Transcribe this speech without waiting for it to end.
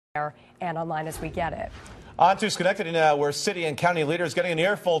and online as we get it. On to Schenectady now, where city and county leaders getting an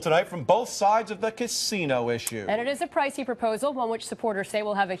earful tonight from both sides of the casino issue. And it is a pricey proposal, one which supporters say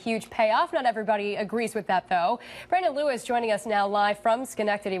will have a huge payoff. Not everybody agrees with that, though. Brandon Lewis joining us now live from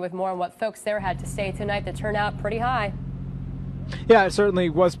Schenectady with more on what folks there had to say tonight. The turnout pretty high. Yeah, it certainly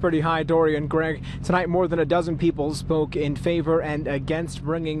was pretty high, Dory and Greg. Tonight, more than a dozen people spoke in favor and against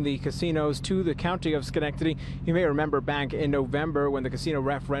bringing the casinos to the county of Schenectady. You may remember back in November when the casino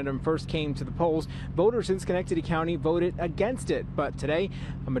referendum first came to the polls, voters in Schenectady County voted against it. But today,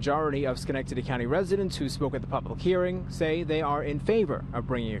 a majority of Schenectady County residents who spoke at the public hearing say they are in favor of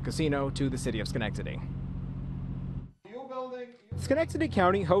bringing a casino to the city of Schenectady. Schenectady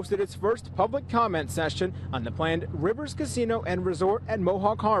County hosted its first public comment session on the planned Rivers Casino and Resort at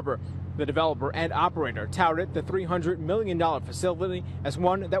Mohawk Harbor. The developer and operator touted the $300 million facility as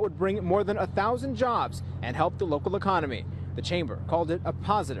one that would bring more than 1,000 jobs and help the local economy. The chamber called it a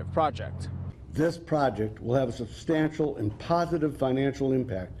positive project. This project will have a substantial and positive financial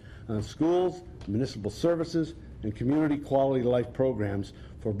impact on schools, municipal services, and community quality of life programs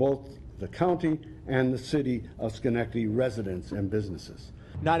for both the county and the city of Schenectady residents and businesses.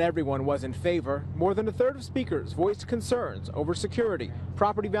 Not everyone was in favor. More than a third of speakers voiced concerns over security,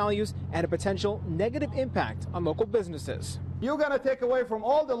 property values, and a potential negative impact on local businesses. You're going to take away from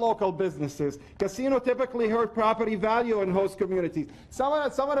all the local businesses. Casino typically hurt property value in host communities. Some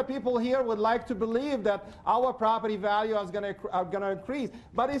of the people here would like to believe that our property value is going to increase,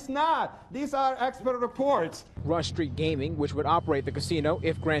 but it's not. These are expert reports. Rush Street Gaming, which would operate the casino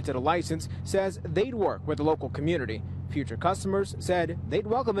if granted a license, says they'd work with the local community. Future customers said they'd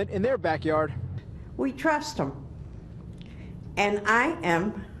welcome it in their backyard. We trust them. And I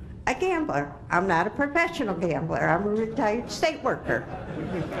am a gambler. I'm not a professional gambler. I'm a retired state worker.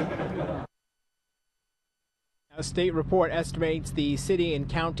 A state report estimates the city and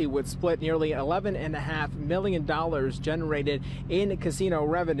county would split nearly $11.5 million generated in casino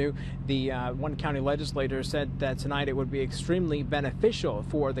revenue. The one county legislator said that tonight it would be extremely beneficial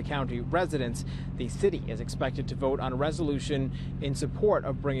for the county residents. The city is expected to vote on a resolution in support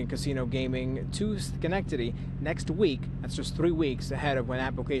of bringing casino gaming to Schenectady next week. That's just 3 weeks ahead of when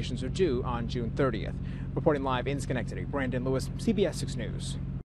applications are due on June 30th. Reporting live in Schenectady, Brandon Lewis, CBS 6 News.